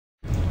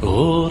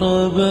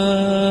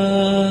غرباء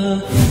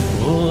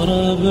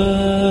غرباء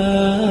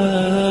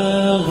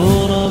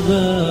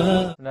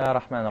غرباء. بسم الله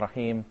الرحمن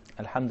الرحيم.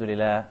 الحمد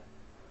لله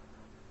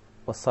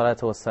والصلاة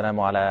والسلام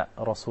على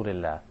رسول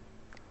الله.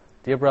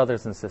 Dear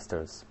brothers and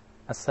sisters,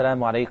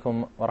 Assalamu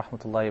alaikum wa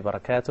rahmatullahi wa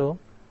barakatuh,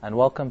 and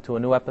welcome to a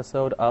new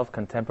episode of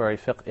Contemporary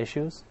Fiqh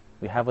Issues.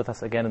 We have with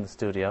us again in the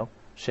studio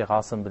Sheikh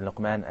Asim bin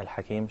Luqman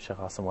al-Hakim. Sheikh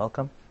Asim,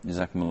 welcome.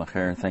 Jazakumullah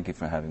khair, thank you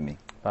for having me.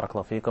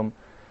 Barakallahu feekum.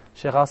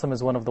 Sheikh Asim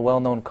is one of the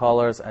well-known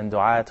callers and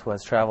du'at who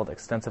has traveled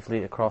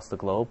extensively across the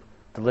globe,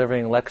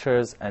 delivering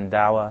lectures and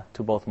da'wah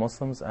to both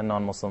Muslims and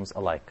non-Muslims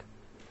alike.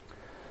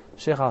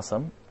 Sheikh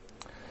Asim,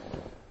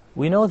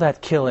 we know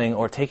that killing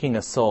or taking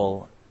a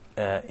soul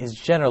is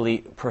generally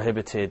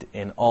prohibited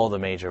in all the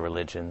major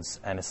religions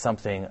and is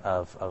something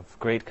of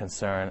great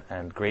concern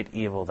and great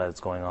evil that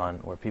is going on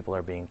where people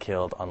are being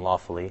killed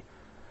unlawfully.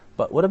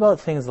 But what about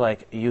things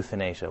like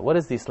euthanasia? What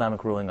is the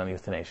Islamic ruling on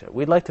euthanasia?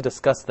 We'd like to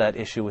discuss that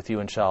issue with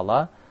you,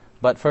 inshallah.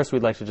 But first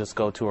we'd like to just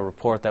go to a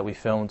report that we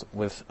filmed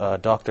with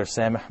Dr.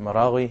 Samih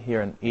Maraghi here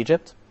in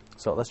Egypt.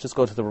 So let's just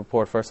go to the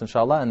report first,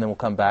 inshallah, and then we'll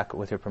come back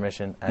with your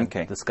permission and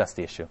discuss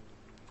the issue.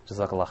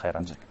 Jazakallah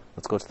khairan.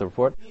 Let's go to the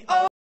report.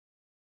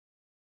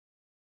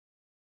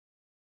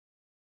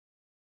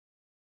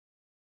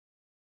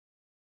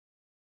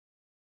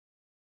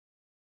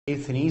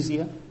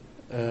 Euthanasia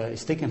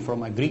is taken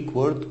from a Greek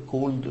word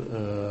called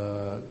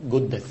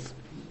good death.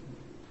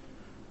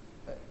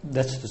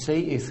 That's to say,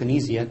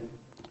 euthanasia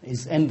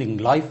is ending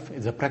life,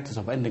 is a practice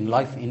of ending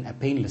life in a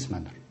painless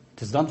manner.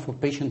 It is done for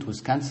patients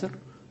with cancer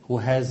who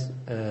has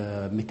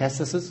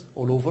metastasis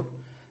all over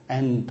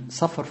and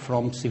suffer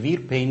from severe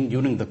pain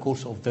during the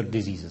course of their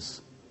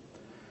diseases.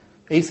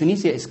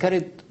 Euthanasia is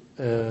carried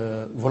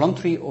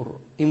voluntary or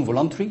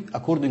involuntary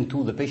according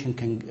to the patient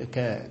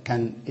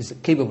is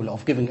capable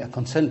of giving a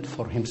consent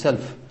for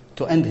himself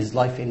to end his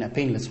life in a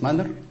painless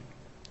manner,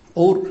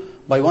 or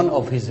by one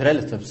of his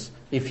relatives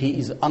if he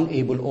is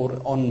unable or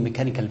on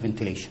mechanical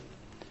ventilation.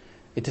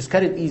 It is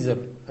carried either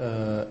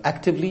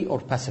actively or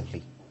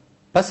passively.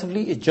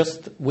 Passively is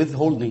just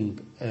withholding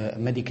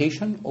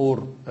medication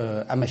or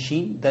a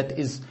machine that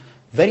is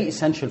very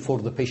essential for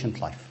the patient's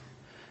life.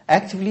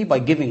 Actively, by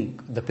giving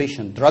the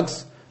patient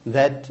drugs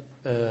that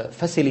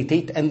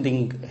facilitate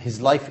ending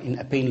his life in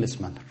a painless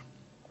manner.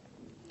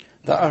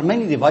 There are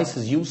many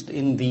devices used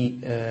in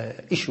the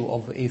issue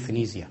of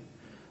euthanasia,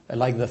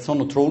 like the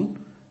Sonotrone,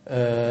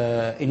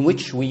 in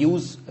which we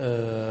use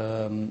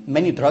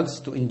many drugs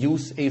to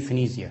induce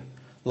euthanasia,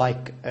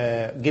 like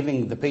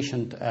giving the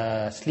patient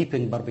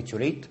sleeping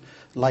barbiturate,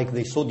 like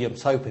the sodium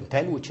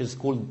thiopental, which is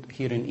called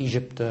here in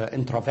Egypt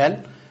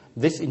Intraval.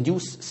 This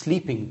induces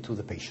sleeping to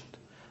the patient.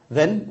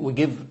 Then we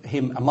give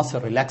him a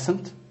muscle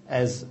relaxant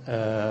as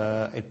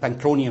a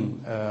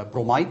pancronium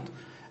bromide,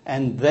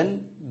 and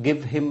then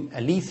give him a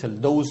lethal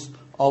dose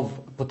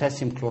of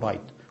potassium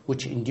chloride,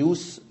 which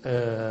induce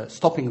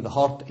stopping the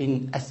heart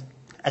in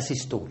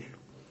asystole.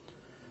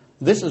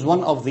 This is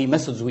one of the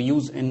methods we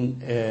use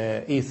in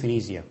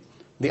euthanasia.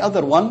 The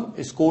other one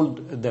is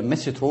called the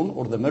Mesitron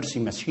or the Mercy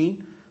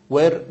machine,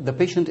 where the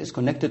patient is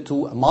connected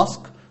to a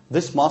mask.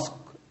 This mask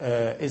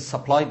is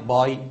supplied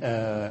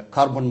by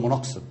carbon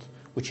monoxide,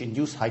 which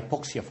induces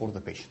hypoxia for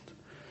the patient.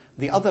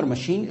 The other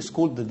machine is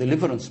called the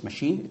deliverance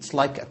machine. It's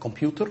like a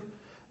computer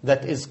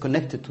that is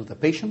connected to the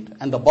patient,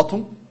 and the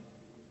bottom,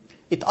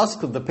 it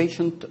asks the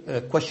patient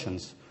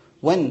questions.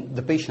 When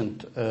the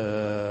patient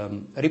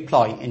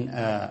reply in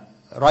a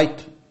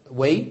right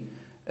way,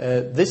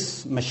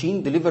 this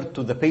machine delivered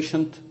to the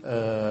patient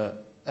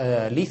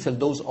a lethal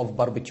dose of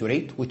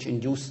barbiturate, which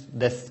induced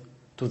death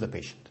to the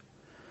patient.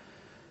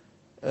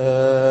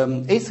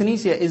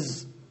 Euthanasia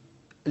is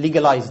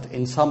legalized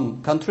in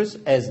some countries,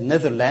 as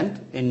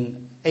Netherlands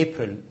in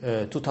April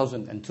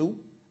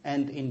 2002,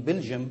 and in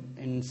Belgium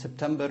in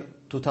September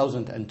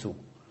 2002.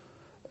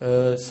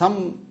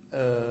 Some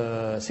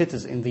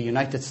cities in the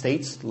United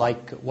States,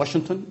 like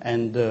Washington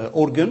and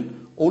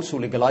Oregon, also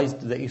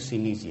legalized the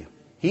euthanasia.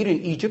 Here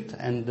in Egypt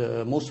and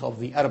most of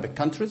the Arabic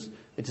countries,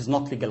 it is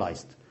not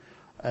legalized.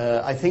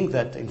 I think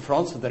that in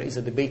France there is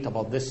a debate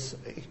about this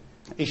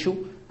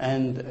issue,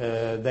 and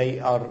they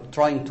are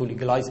trying to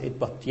legalize it,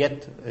 but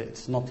yet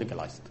it's not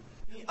legalized.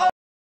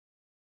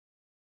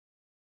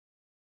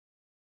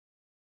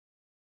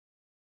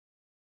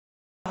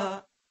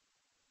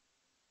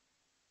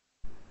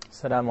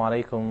 Assalamu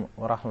alaikum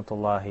wa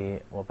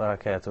rahmatullahi wa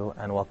barakatuh,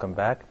 and welcome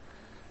back.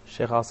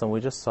 Sheikh Asim, we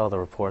just saw the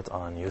report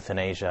on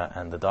euthanasia,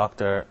 and the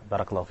doctor,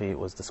 Barakallahu fi,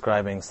 was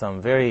describing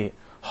some very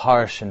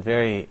harsh and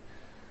very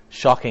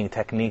shocking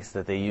techniques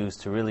that they use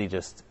to really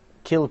just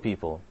kill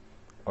people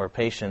or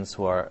patients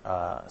who are,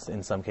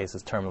 in some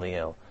cases, terminally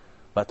ill.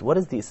 But what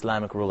is the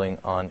Islamic ruling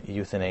on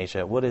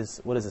euthanasia? What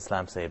does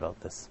Islam say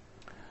about this?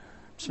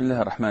 Bismillah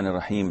ar-Rahman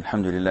ar-Rahim.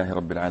 Alhamdulillahi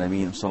Rabbil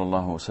Alameen.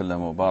 Sallallahu wa sallam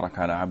wa barak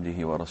ala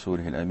abdihi wa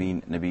rasulihi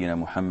al-Amin. Nabiyyina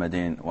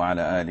Muhammadin wa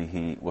ala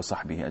alihi wa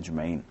sahbihi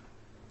ajma'in.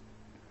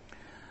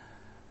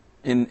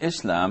 In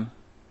Islam,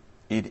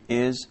 it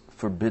is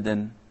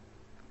forbidden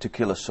to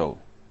kill a soul,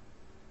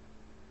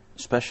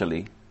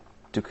 especially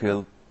to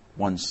kill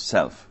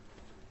oneself.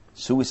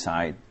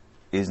 Suicide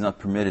is not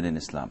permitted in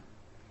Islam.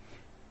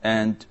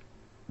 And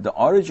the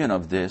origin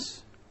of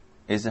this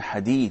is a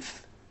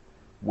hadith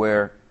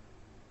where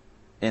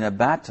in a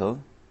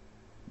battle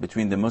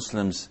between the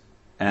Muslims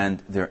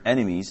and their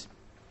enemies,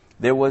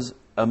 there was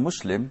a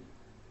Muslim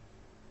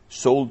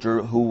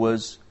soldier who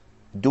was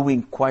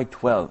doing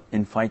quite well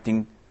in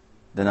fighting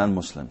the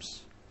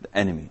non-Muslims, the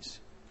enemies.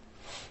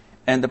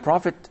 And the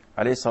Prophet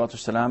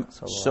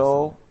ﷺ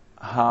saw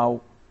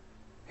how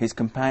his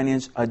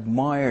companions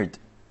admired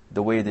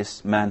the way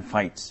this man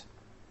fights.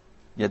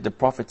 Yet the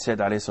Prophet said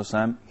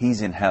ﷺ,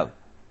 he's in hell.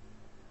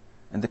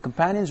 And the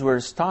companions were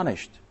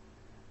astonished.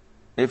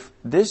 If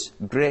this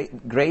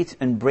great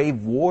and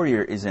brave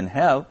warrior is in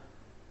hell,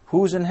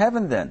 who's in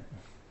heaven then?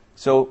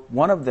 So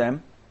one of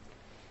them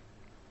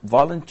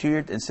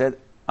volunteered and said,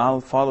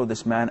 I'll follow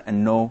this man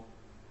and know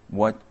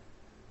what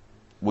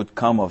would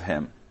come of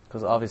him.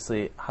 Because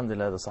obviously,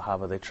 alhamdulillah, the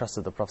Sahaba, they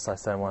trusted the Prophet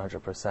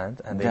ﷺ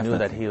 100%, and they knew Definitely.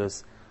 that he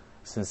was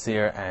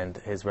sincere and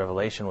his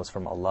revelation was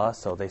from Allah.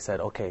 So they said,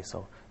 okay,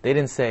 so they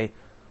didn't say,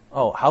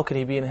 oh, how can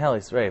he be in hell?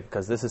 He's brave,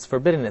 because this is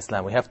forbidden in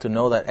Islam. We have to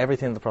know that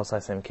everything the Prophet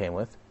ﷺ came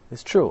with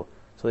is true.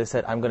 So they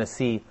said, I'm going to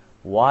see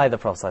why the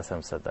Prophet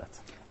ﷺ said that.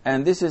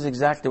 And this is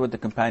exactly what the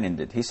companion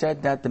did. He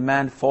said that the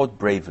man fought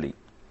bravely,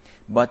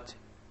 but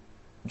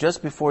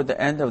just before the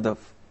end of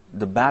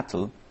the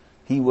battle,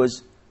 he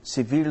was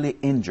severely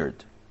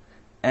injured.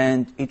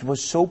 And it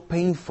was so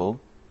painful,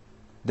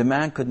 the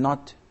man could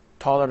not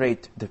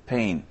tolerate the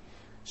pain.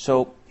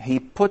 So he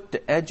put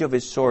the edge of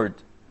his sword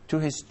to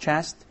his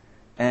chest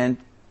and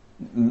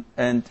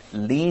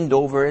leaned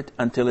over it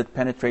until it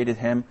penetrated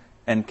him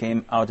and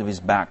came out of his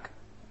back,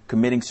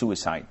 committing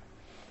suicide.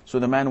 So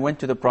the man went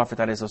to the Prophet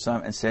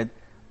ﷺ and said,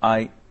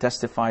 I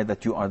testify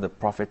that you are the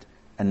Prophet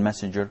and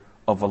Messenger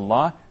of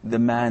Allah. The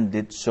man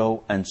did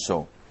so and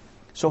so.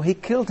 So he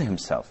killed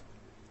himself,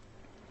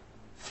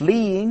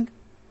 fleeing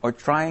or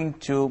trying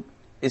to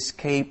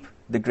escape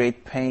the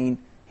great pain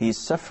he is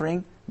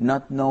suffering,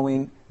 not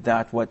knowing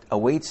that what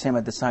awaits him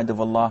at the side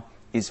of Allah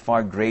is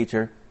far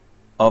greater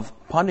of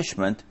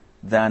punishment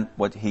than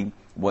what he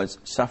was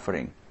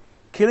suffering.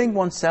 Killing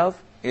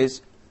oneself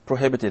is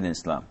prohibited in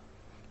Islam.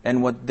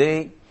 And what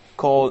they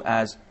call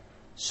as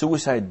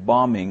suicide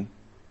bombing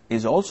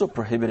is also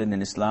prohibited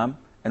in Islam.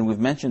 And we've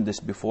mentioned this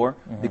before,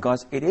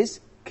 because it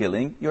is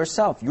killing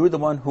yourself. You're the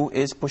one who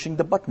is pushing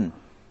the button.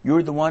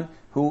 You're the one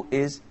who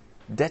is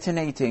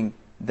detonating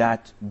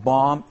that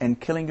bomb and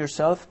killing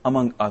yourself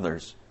among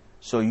others.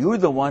 So you're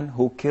the one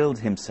who killed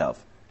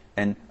himself.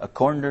 And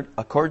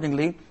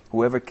accordingly,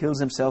 whoever kills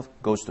himself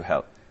goes to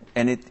hell.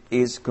 And it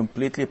is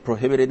completely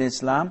prohibited in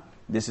Islam.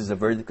 This is a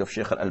verdict of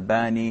Sheikh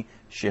Al-Albani,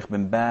 Sheikh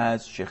bin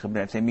Baz, Sheikh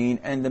Ibn Uthaymeen,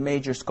 and the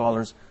major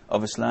scholars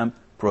of Islam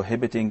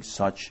prohibiting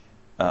such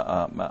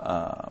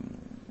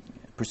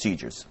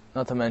procedures.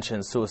 Not to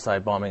mention,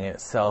 suicide bombing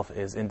itself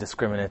is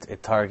indiscriminate.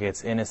 It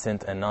targets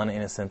innocent and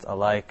non-innocent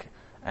alike.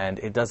 And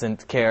it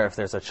doesn't care if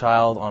there's a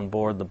child on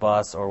board the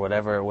bus or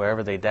whatever,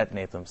 wherever they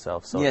detonate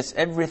themselves. So yes,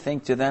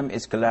 everything to them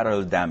is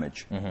collateral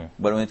damage.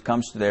 But when it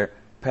comes to their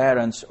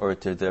parents or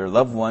to their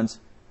loved ones,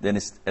 then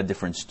it's a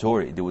different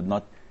story. They would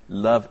not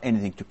love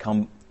anything to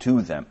come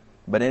to them.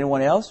 But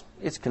anyone else,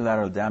 it's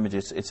collateral damage,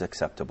 it's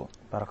acceptable.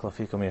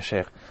 Barakallahu feekum, ya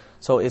Shaykh.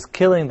 So is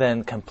killing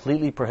then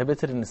completely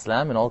prohibited in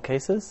Islam in all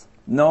cases?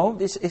 No,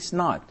 this is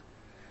not.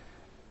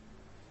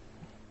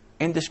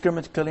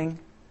 Indiscriminate killing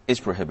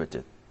is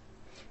prohibited.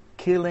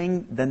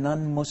 Killing the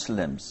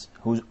non-Muslims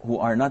who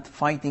are not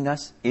fighting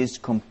us is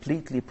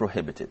completely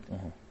prohibited.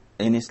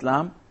 In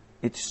Islam,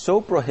 it's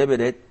so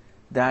prohibited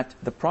that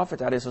the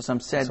Prophet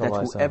ﷺ said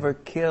that whoever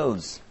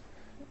kills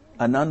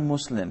a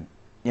non-Muslim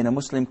in a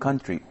Muslim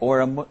country,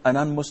 or a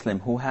non-Muslim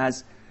who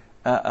has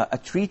a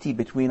treaty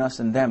between us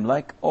and them,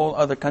 like all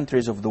other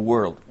countries of the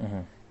world,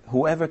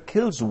 whoever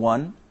kills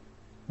one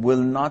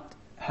will not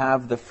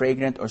have the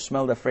fragrant or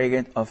smell the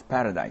fragrant of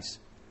paradise.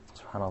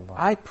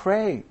 I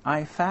pray,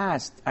 I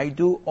fast, I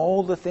do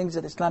all the things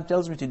that Islam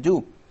tells me to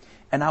do,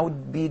 and I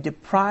would be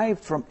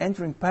deprived from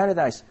entering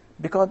paradise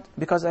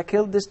because I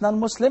killed this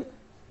non-Muslim?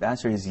 The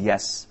answer is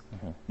yes.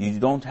 You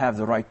don't have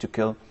the right to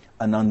kill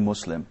a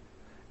non-Muslim.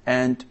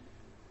 And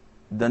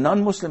the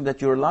non-Muslim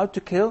that you're allowed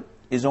to kill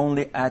is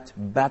only at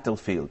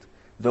battlefield.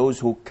 Those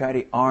who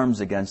carry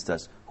arms against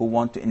us, who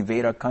want to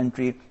invade our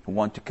country, who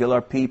want to kill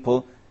our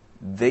people,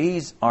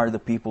 these are the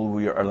people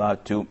we are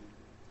allowed to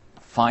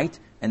fight.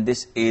 And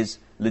this is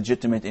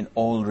legitimate in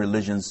all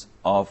religions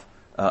of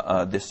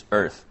this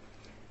earth.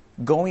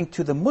 Going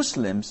to the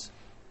Muslims,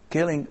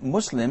 killing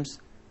Muslims,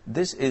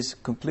 this is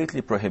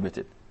completely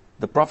prohibited.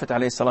 The Prophet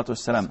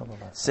ﷺ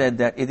said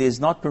that it is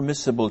not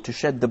permissible to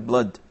shed the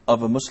blood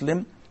of a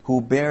Muslim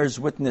who bears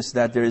witness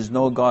that there is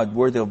no God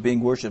worthy of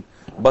being worshipped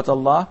but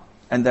Allah,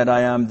 and that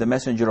I am the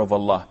messenger of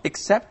Allah,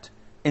 except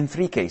in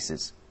 3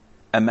 cases: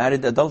 a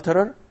married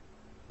adulterer,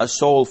 a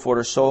soul for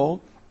a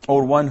soul,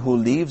 or one who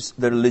leaves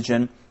the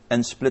religion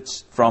and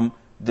splits from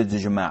the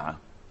Jama'ah.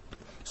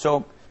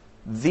 So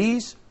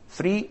these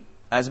 3,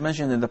 as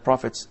mentioned in the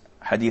Prophet's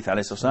hadith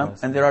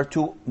ﷺ, and there are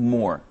 2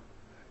 more.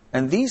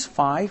 And these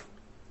 5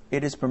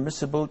 it is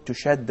permissible to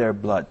shed their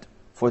blood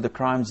for the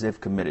crimes they've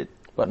committed.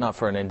 But not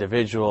for an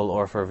individual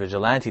or for a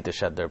vigilante to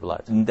shed their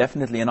blood.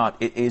 Definitely not.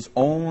 It is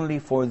only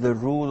for the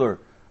ruler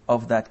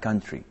of that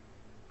country.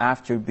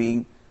 After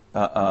being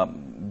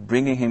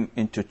bringing him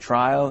into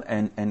trial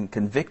and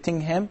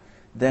convicting him,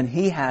 then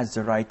he has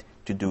the right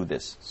to do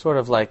this. Sort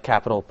of like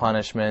capital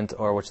punishment,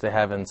 or which they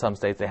have in some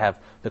states, they have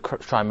the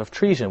crime of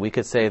treason. We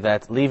could say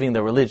that leaving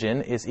the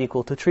religion is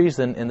equal to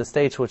treason in the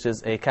States, which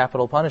is a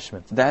capital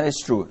punishment. That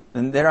is true.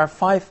 And there are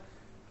 5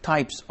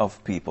 types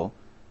of people.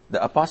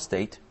 The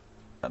apostate,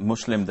 a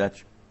Muslim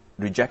that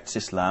rejects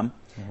Islam,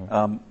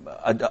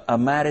 a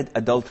married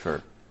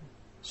adulterer.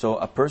 So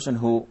a person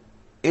who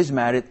is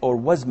married or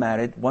was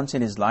married once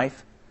in his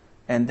life,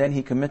 and then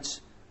he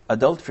commits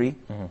adultery,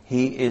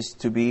 he is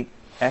to be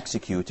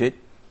executed.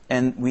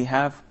 And we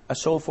have a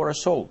soul for a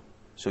soul.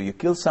 So you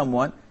kill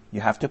someone,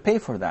 you have to pay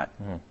for that.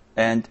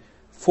 And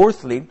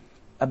fourthly,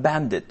 a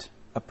bandit,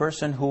 a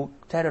person who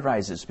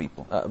terrorizes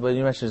people. But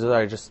you mentioned,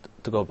 sorry, just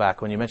to go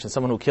back, when you mentioned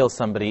someone who kills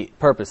somebody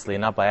purposely,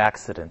 not by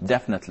accident.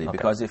 Definitely,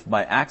 because if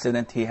by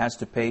accident he has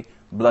to pay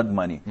blood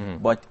money.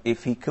 But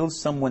if he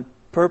kills someone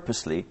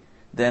purposely,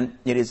 then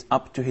it is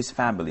up to his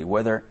family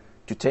whether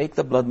to take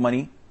the blood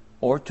money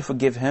or to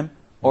forgive him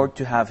or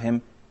to have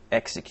him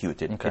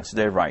executed. It's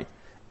their right.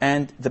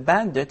 And the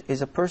bandit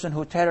is a person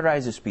who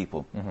terrorizes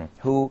people,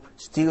 who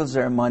steals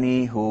their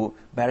money, who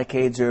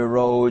barricades their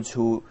roads,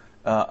 who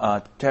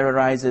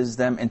terrorizes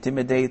them,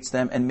 intimidates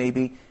them, and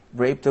maybe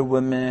rape their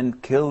women,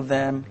 kill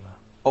them.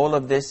 All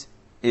of this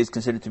is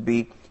considered to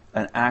be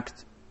an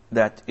act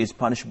that is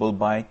punishable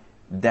by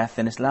death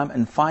in Islam.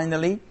 And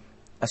finally,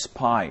 a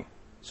spy.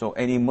 So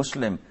any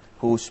Muslim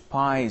who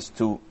spies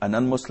to a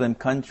non-Muslim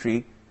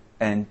country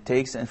and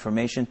takes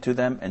information to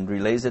them and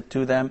relays it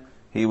to them,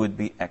 he would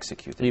be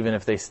executed. Even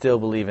if they still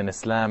believe in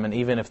Islam, and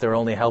even if they're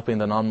only helping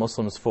the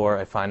non-Muslims for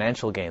a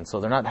financial gain.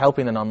 So they're not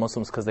helping the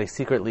non-Muslims because they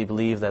secretly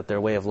believe that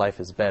their way of life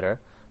is better,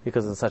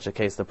 because in such a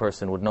case the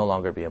person would no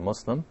longer be a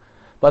Muslim.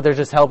 But they're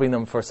just helping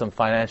them for some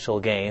financial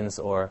gains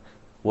or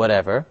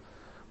whatever.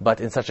 But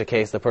in such a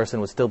case the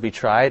person would still be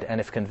tried, and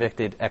if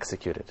convicted,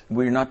 executed.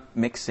 We're not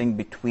mixing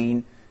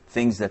between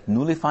things that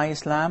nullify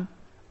Islam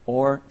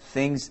or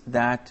things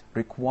that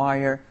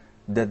require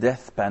the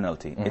death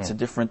penalty. It's a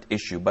different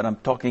issue, but I'm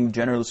talking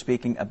generally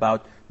speaking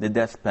about the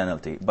death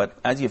penalty. But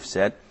as you've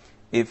said,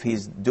 if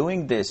he's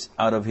doing this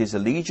out of his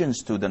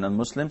allegiance to the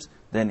non-Muslims,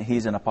 then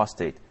he's an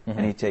apostate,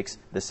 and he takes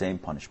the same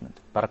punishment.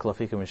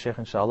 Barakallahu feekum, Shaykh.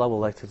 Inshallah, we'll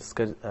like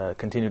to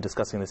continue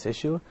discussing this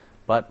issue,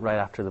 but right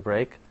after the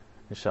break.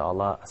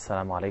 Inshallah.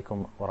 Assalamu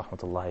alaikum wa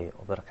rahmatullahi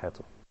wa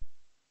barakatuh.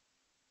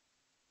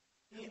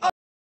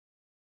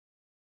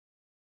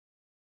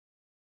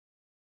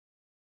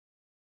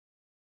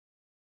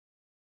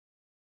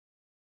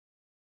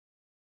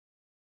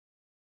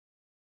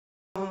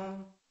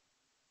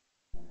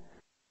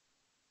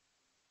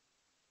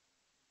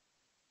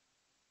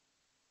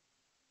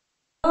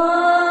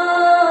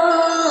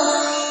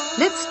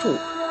 Let's talk.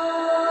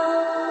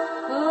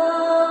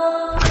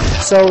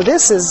 So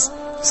this is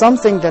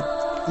something that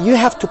you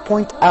have to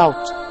point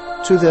out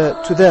to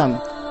them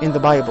in the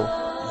Bible.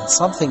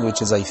 Something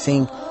which is, I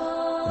think,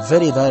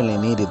 very direly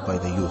needed by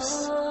the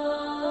youth,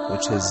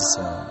 which is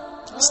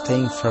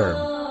staying firm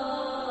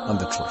on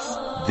the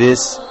truth.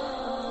 This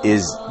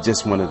is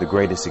just one of the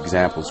greatest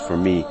examples for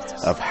me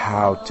of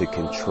how to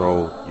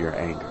control your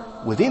anger.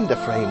 Within the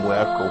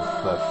framework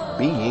of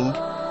being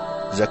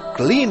the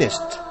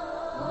cleanest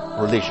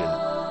religion,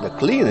 the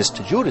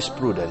cleanest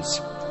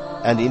jurisprudence,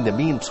 and in the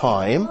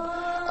meantime,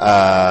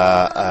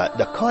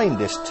 the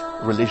kindest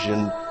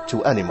religion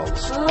to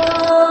animals.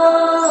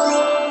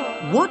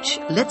 Watch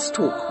Let's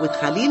Talk with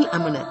Khalil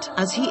Amanet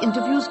as he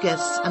interviews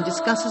guests and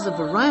discusses a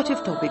variety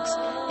of topics,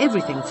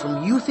 everything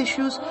from youth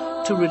issues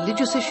to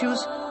religious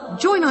issues.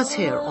 Join us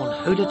here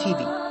on Huda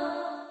TV.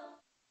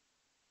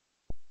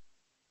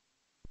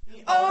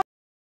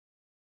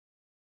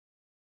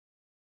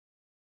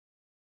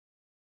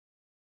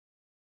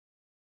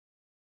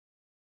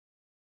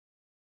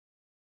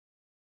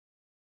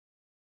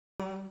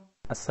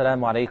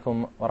 Assalamu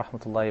alaikum wa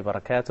rahmatullahi wa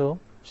barakatuh.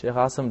 Shaykh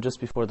Asim, just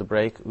before the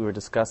break, we were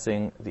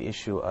discussing the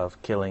issue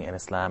of killing in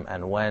Islam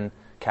and when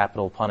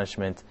capital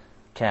punishment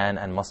can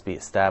and must be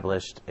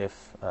established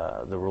if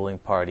the ruling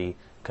party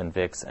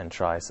convicts and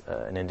tries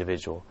an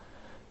individual.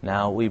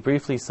 Now, we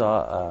briefly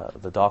saw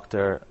the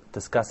doctor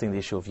discussing the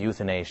issue of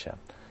euthanasia.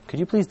 Could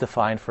you please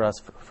define for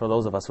us, for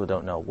those of us who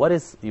don't know, what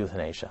is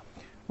euthanasia?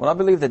 Well, I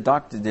believe the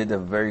doctor did a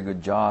very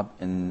good job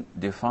in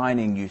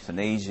defining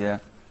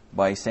euthanasia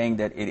by saying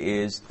that it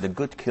is the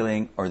good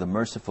killing or the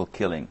merciful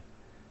killing.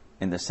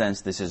 In the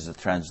sense, this is the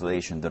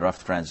translation, the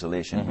rough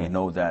translation. We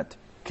know that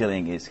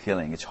killing is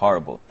killing. It's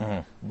horrible.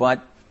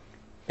 But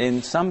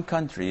in some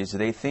countries,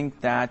 they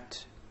think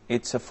that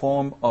it's a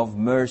form of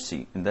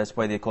mercy, and that's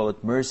why they call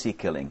it mercy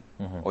killing,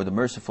 or the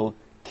merciful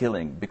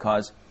killing,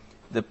 because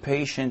the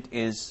patient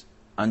is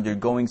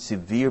undergoing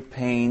severe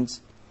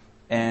pains,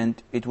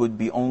 and it would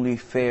be only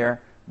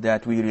fair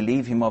that we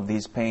relieve him of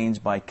these pains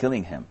by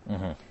killing him.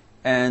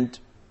 And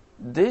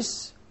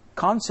this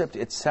concept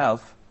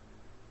itself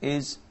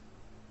is,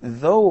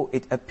 though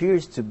it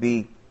appears to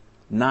be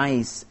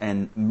nice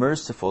and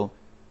merciful,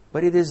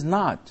 but it is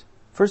not.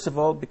 First of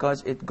all,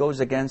 because it goes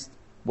against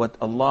what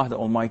Allah the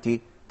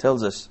Almighty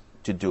tells us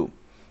to do.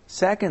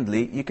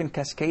 Secondly, you can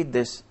cascade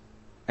this,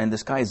 and the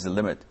sky is the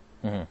limit.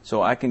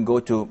 So I can go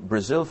to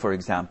Brazil, for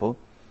example,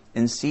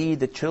 and see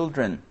the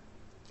children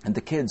and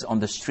the kids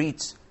on the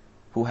streets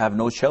who have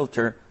no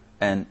shelter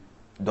and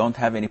don't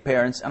have any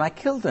parents, and I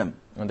kill them.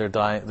 And they're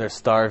dying, they're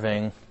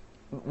starving.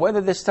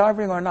 Whether they're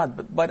starving or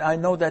not, but I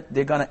know that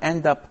they're going to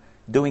end up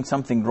doing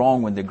something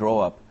wrong when they grow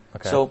up.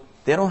 Okay. So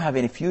they don't have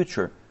any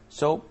future.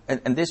 So,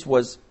 and this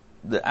was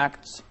the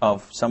acts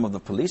of some of the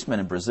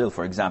policemen in Brazil,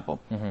 for example.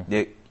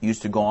 They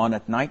used to go on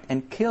at night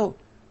and kill,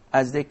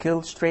 as they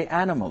kill stray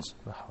animals.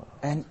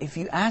 And if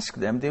you ask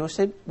them, they will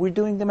say, we're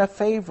doing them a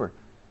favor,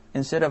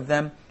 instead of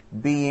them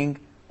being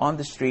on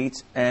the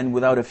streets and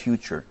without a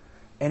future.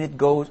 And it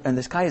goes, and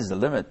the sky is the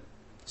limit.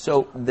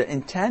 So the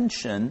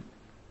intention,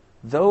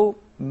 though,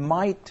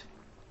 might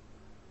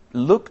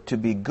look to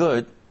be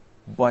good,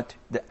 but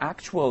the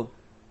actual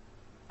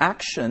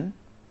action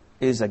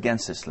is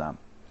against Islam.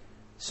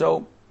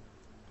 So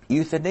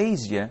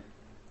euthanasia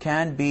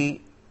can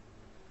be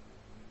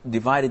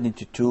divided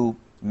into two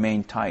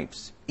main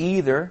types.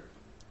 Either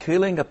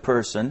killing a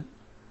person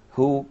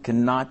who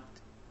cannot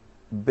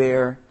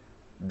bear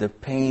the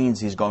pains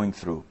he's going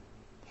through.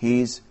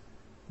 He's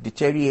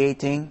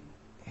deteriorating,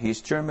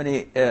 he's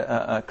chronically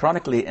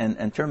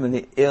and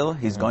terminally ill,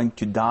 he's going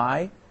to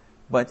die,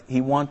 but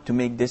he wants to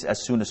make this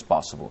as soon as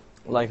possible.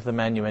 Like the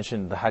man you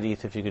mentioned, the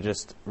hadith, if you could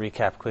just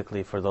recap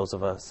quickly for those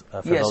of us,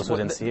 Yes, those who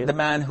didn't see it. The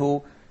man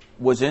who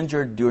was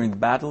injured during the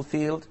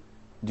battlefield,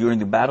 during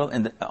the battle,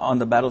 and on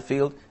the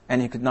battlefield,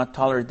 and he could not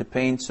tolerate the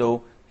pain,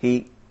 so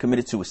he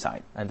committed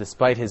suicide. And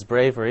despite his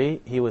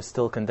bravery, he was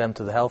still condemned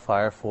to the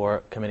hellfire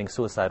for committing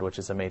suicide, which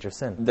is a major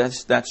sin.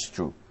 That's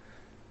true.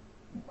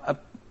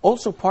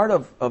 Also part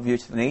of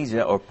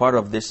euthanasia, or part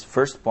of this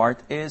first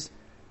part, is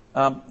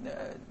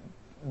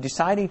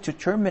deciding to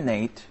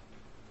terminate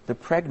the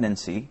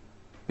pregnancy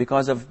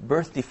because of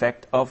birth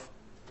defect of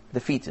the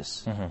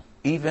fetus.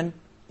 Even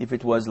if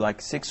it was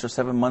like 6 or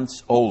 7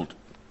 months old.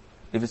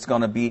 If it's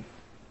going to be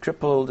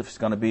crippled, if it's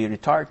going to be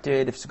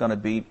retarded, if it's going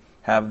to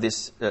have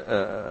this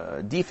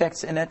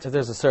defects in it. So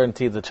there's a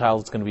certainty the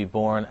child is going to be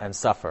born and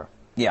suffer.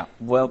 Yeah,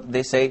 well,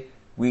 they say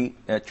we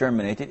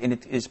terminate it, and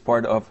it is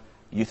part of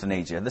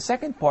euthanasia. The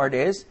second part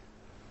is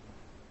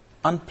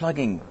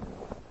unplugging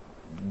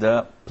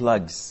the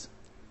plugs.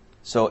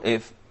 So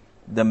if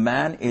the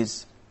man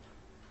is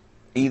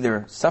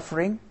either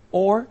suffering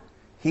or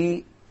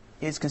he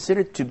is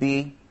considered to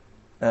be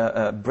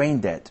brain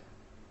dead.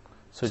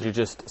 So you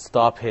just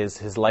stop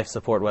his life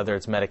support, whether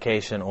it's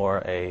medication or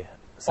a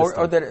system.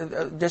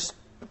 Or just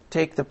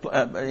take the,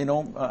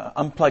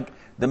 unplug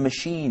the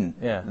machine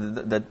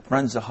that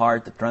runs the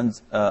heart, that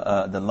runs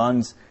the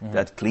lungs,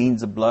 that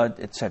cleans the blood,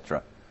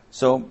 etc.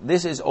 So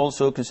this is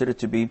also considered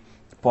to be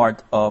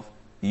part of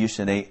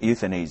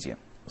euthanasia.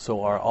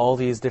 So are all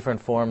these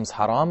different forms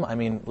haram? I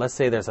mean, let's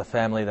say there's a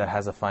family that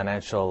has a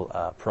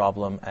financial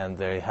problem and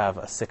they have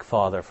a sick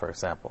father, for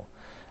example.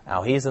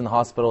 Now, he's in the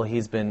hospital,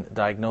 he's been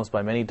diagnosed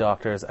by many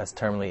doctors as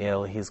terminally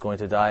ill, he's going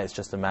to die, it's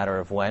just a matter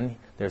of when.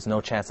 There's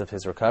no chance of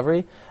his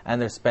recovery,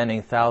 and they're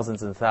spending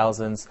thousands and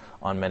thousands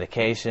on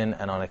medication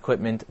and on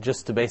equipment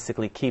just to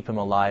basically keep him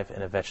alive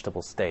in a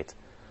vegetable state.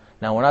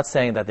 Now, we're not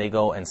saying that they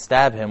go and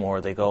stab him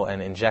or they go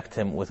and inject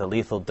him with a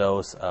lethal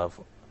dose of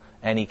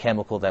any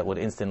chemical that would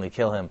instantly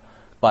kill him,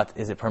 but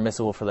is it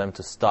permissible for them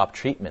to stop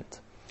treatment?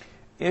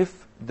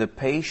 If the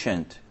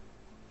patient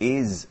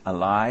is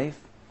alive,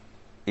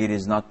 it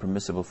is not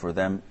permissible for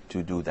them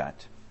to do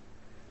that.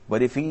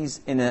 But if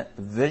he's in a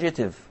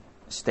vegetative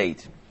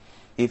state,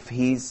 if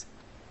he's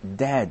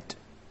dead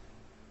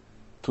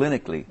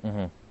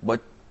clinically,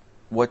 but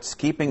what's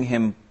keeping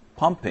him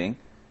pumping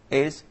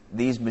is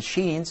these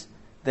machines,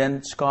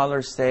 then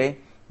scholars say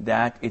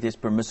that it is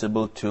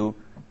permissible to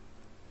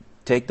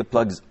take the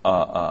plugs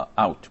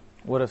out.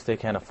 What if they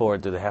can't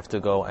afford? Do they have to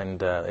go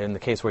and, in the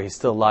case where he's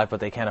still alive but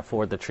they can't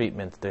afford the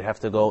treatment, they have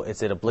to go,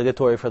 is it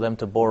obligatory for them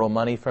to borrow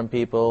money from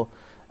people?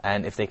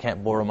 And if they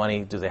can't borrow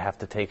money, do they have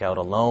to take out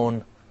a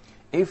loan?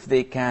 If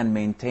they can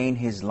maintain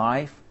his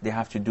life, they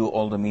have to do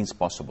all the means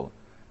possible.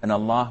 And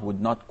Allah would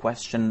not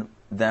question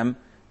them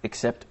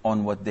except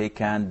on what they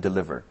can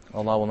deliver.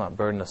 Allah will not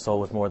burden a soul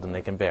with more than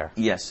they can bear.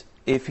 Yes.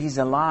 If he's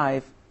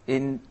alive,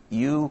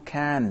 you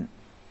can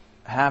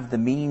have the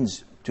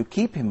means to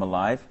keep him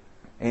alive,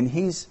 and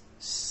he's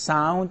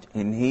sound,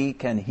 and he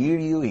can hear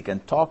you, he can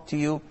talk to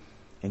you,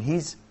 and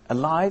he's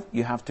alive,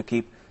 you have to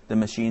keep the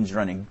machines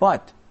running.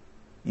 But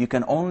you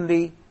can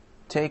only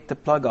take the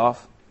plug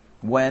off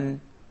when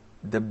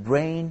the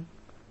brain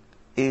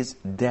is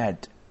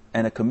dead.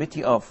 And a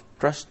committee of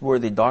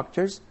trustworthy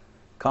doctors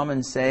come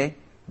and say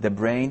the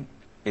brain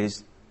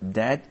is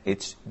dead,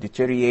 it's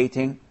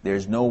deteriorating,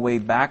 there's no way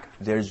back,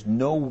 there's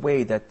no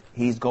way that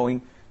he's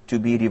going to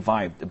be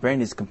revived. The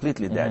brain is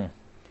completely dead.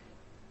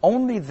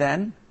 Only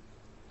then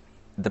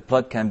the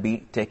plug can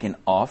be taken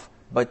off,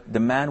 but the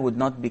man would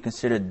not be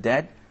considered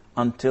dead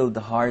until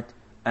the heart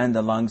and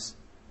the lungs,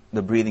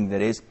 the breathing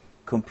that is,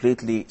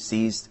 completely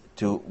ceased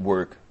to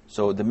work.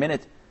 So the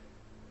minute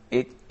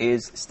it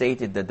is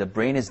stated that the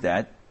brain is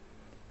dead,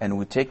 and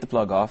we take the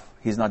plug off,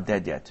 he's not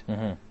dead yet.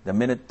 The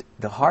minute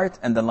the heart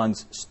and the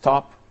lungs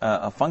stop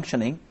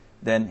functioning,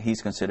 then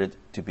he's considered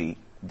to be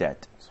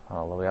dead.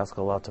 SubhanAllah, we ask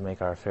Allah to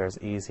make our affairs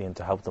easy and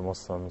to help the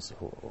Muslims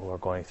who are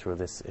going through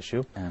this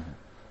issue.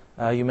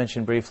 You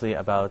mentioned briefly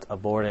about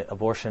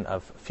abortion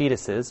of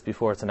fetuses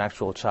before it's an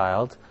actual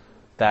child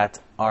that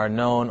are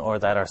known or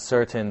that are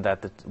certain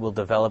that will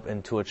develop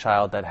into a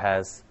child that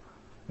has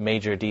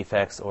major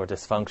defects or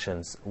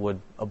dysfunctions. Would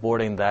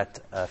aborting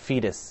that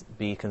fetus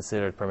be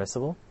considered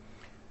permissible?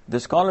 The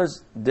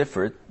scholars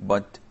differed,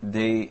 but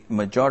the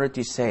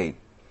majority say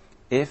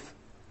if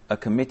a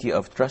committee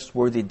of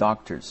trustworthy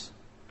doctors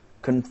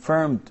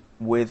confirmed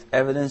with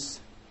evidence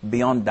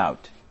beyond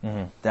doubt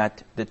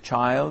that the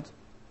child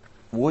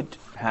would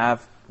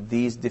have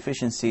these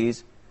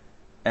deficiencies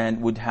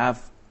and would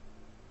have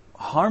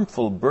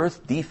harmful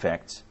birth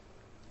defects,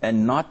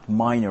 and not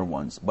minor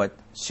ones, but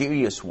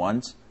serious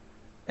ones,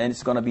 and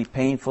it's going to be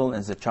painful,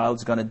 and the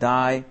child's going to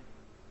die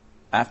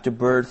after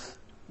birth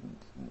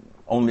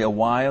only a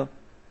while.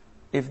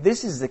 If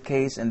this is the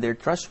case, and they're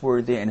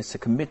trustworthy, and it's a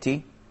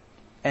committee,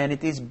 and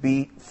it is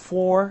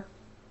before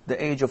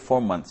the age of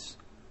 4 months,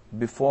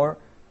 before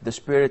the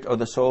spirit or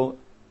the soul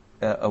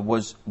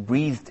was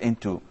breathed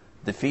into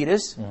the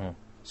fetus,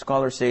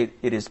 scholars say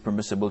it is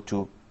permissible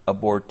to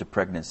abort the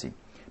pregnancy.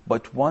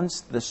 But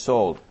once the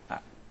soul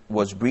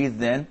was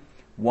breathed in,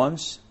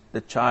 once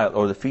the child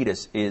or the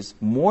fetus is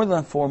more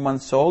than 4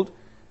 months old,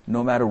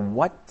 no matter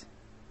what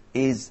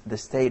is the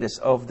status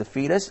of the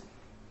fetus,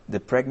 the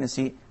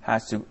pregnancy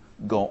has to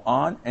go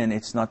on, and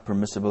it's not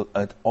permissible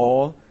at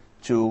all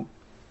to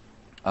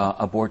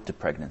abort the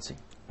pregnancy.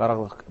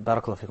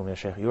 Barakallahu fikum, ya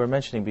Shaykh. You were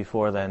mentioning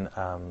before then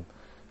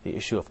the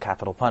issue of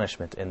capital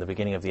punishment in the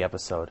beginning of the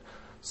episode.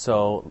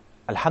 So,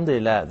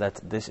 alhamdulillah, that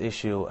this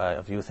issue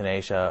of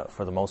euthanasia,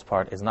 for the most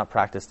part, is not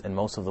practiced in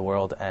most of the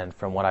world, and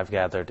from what I've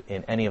gathered,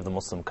 in any of the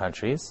Muslim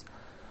countries.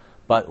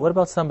 But what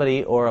about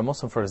somebody, or a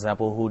Muslim, for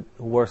example, who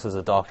works as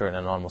a doctor in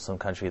a non-Muslim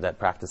country that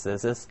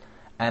practices this,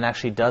 and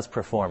actually does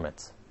perform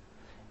it?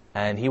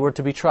 And he were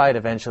to be tried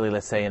eventually,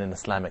 let's say, in an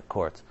Islamic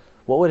court.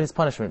 What would his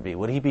punishment be?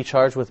 Would he be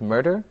charged with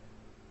murder?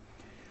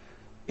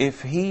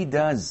 If he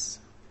does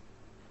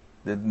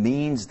the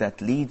means that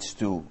leads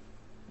to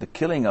the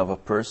killing of a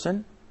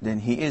person, then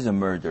he is a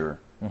murderer.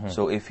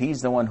 So if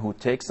he's the one who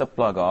takes the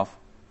plug off,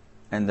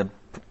 and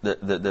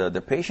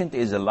the patient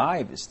is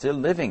alive, is still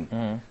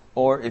living,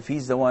 or if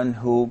he's the one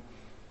who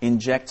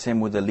injects him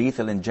with a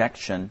lethal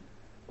injection,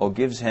 or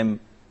gives him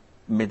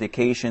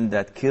medication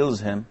that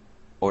kills him,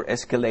 or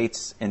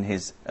escalates in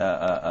his,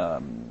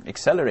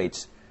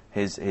 accelerates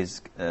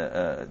his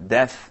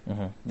death,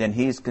 then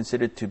he is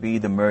considered to be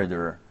the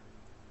murderer.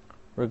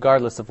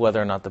 Regardless of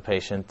whether or not the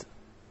patient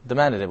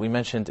demanded it. We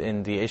mentioned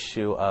in the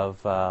issue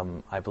of,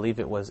 I believe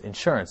it was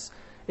insurance.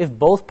 If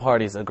both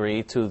parties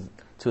agree to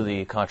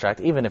the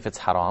contract, even if it's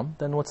haram,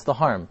 then what's the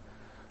harm?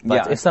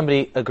 But if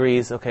somebody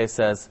agrees,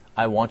 says,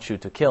 I want you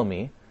to kill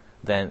me,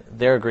 then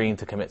they're agreeing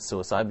to commit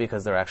suicide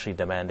because they're actually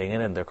demanding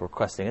it and they're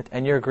requesting it,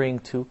 and you're agreeing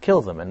to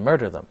kill them and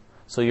murder them.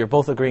 So you're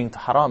both agreeing to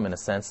haram in a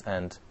sense.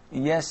 And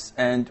yes,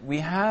 and we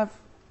have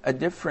a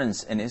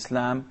difference in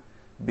Islam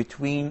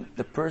between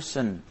the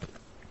person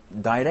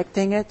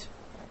directing it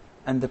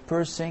and the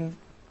person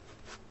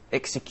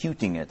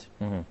executing it.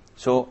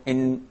 So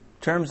in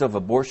terms of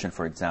abortion,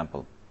 for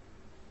example,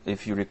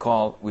 if you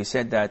recall, we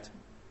said that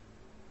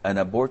an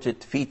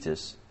aborted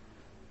fetus,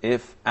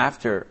 if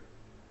after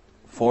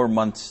 4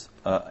 months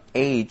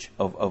age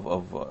of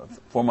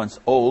 4 months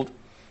old,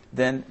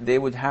 then they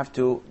would have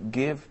to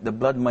give the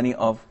blood money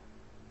of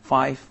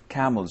 5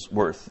 camels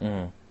worth.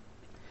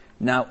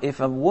 Now, if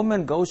a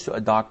woman goes to a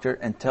doctor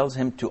and tells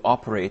him to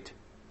operate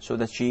so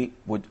that she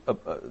would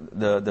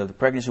the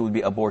pregnancy would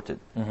be aborted,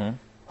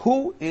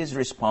 who is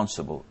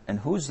responsible, and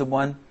who's the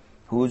one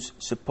who's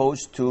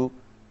supposed to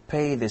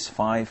pay this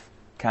 5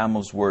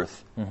 camels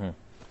worth?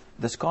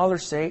 The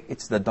scholars say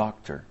it's the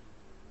doctor,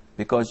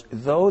 because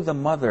though the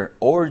mother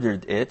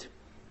ordered it,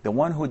 the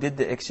one who did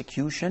the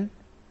execution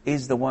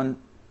is the one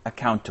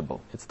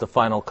accountable. It's the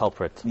final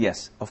culprit.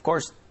 Yes, of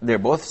course, they're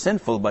both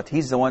sinful, but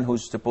he's the one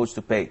who's supposed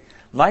to pay.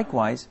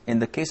 Likewise, in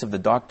the case of the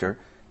doctor,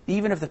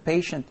 even if the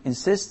patient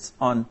insists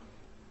on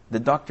the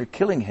doctor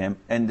killing him,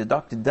 and the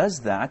doctor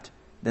does that,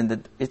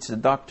 then it's the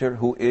doctor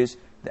who is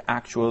the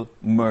actual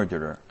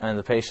murderer. And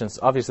the patient's,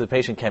 obviously the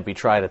patient can't be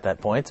tried at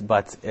that point,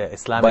 but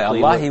Islamically... By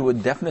Allah, he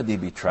would definitely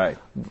be tried.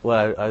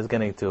 Well, I was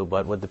getting to,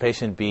 but would the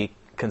patient be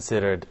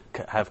considered,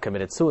 have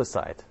committed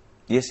suicide?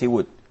 Yes, he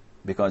would,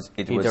 because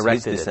it was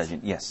his decision.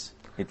 It. Yes,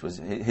 it was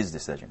his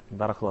decision.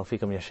 Barakallahu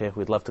feekum, ya Shaykh.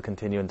 We'd love to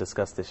continue and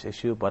discuss this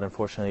issue, but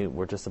unfortunately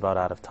we're just about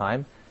out of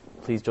time.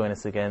 Please join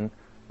us again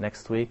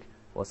next week.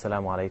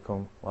 Wassalamu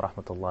alaikum wa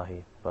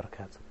rahmatullahi wa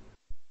barakatuh.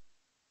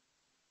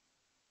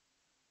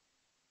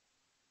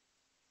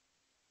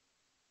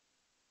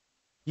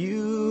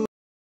 You